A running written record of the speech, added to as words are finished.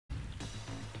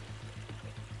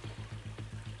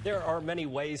There are many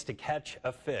ways to catch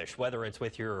a fish, whether it's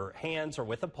with your hands or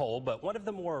with a pole, but one of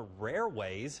the more rare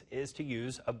ways is to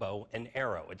use a bow and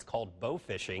arrow. It's called bow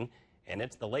fishing, and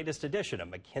it's the latest edition of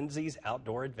Mackenzie's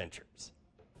Outdoor Adventures.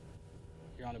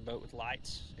 You're on a boat with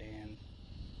lights and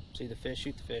see the fish,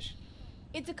 shoot the fish.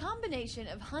 It's a combination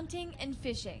of hunting and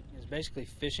fishing. It's basically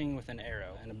fishing with an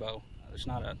arrow and a bow. There's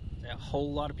not a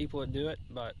whole lot of people that do it,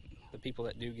 but the people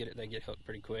that do get it, they get hooked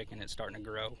pretty quick, and it's starting to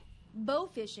grow. Bow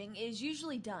fishing is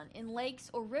usually done in lakes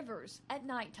or rivers at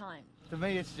nighttime. To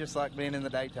me, it's just like being in the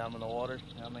daytime in the water.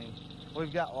 I mean,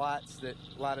 we've got lights that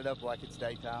light it up like it's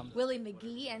daytime. Willie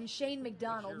McGee and Shane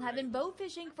McDonald have been bow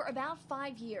fishing for about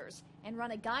 5 years and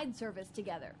run a guide service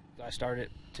together. I started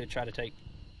to try to take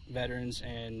veterans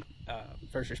and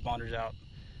first responders out,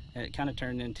 and it kind of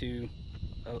turned into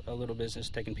a little business,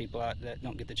 taking people out that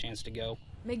don't get the chance to go.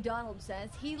 McDonald says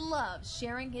he loves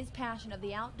sharing his passion of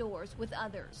the outdoors with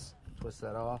others. Twist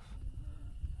that off,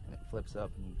 and it flips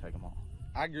up, and you take them off.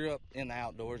 I grew up in the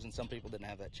outdoors, and some people didn't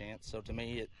have that chance. So to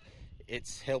me,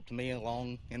 it's helped me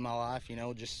along in my life, you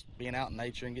know, just being out in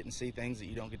nature and getting to see things that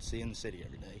you don't get to see in the city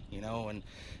every day, you know. And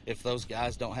if those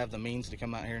guys don't have the means to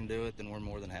come out here and do it, then we're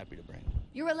more than happy to bring them.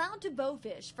 You're allowed to bow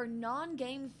fish for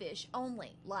non-game fish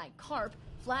only, like carp,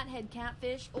 flathead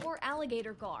catfish, or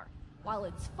alligator gar. While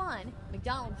it's fun,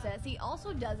 McDonald says he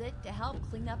also does it to help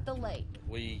clean up the lake.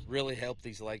 We really help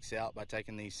these lakes out by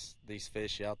taking these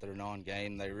fish out that are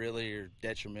non-game. They really are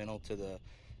detrimental to the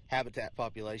habitat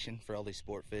population for all these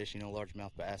sport fish, you know, largemouth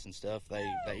bass and stuff. They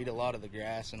eat a lot of the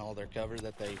grass and all their cover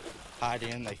that they hide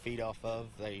in, they feed off of,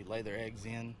 they lay their eggs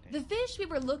in. The fish we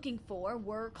were looking for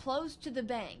were close to the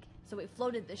bank, so we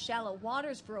floated the shallow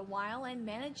waters for a while and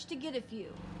managed to get a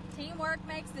few. Teamwork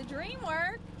makes the dream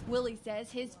work. Willie says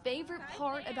his favorite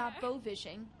part about bow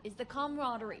fishing is the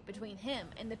camaraderie between him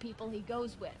and the people he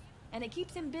goes with, and it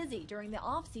keeps him busy during the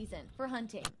off-season for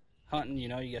hunting. Hunting, you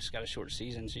know, you just got a short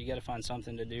season, so you got to find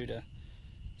something to do to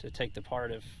take the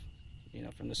part of, you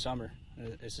know, from the summer.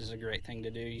 This is a great thing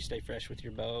to do. You stay fresh with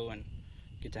your bow and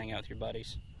get to hang out with your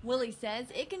buddies. Willie says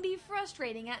it can be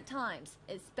frustrating at times,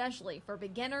 especially for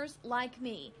beginners like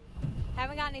me.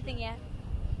 Haven't got anything yet.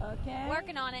 Okay.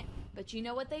 Working on it. But you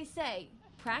know what they say,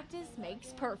 practice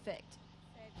makes perfect.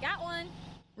 Got one.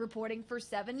 Reporting for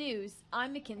 7 News,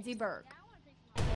 I'm Mackenzie Burke.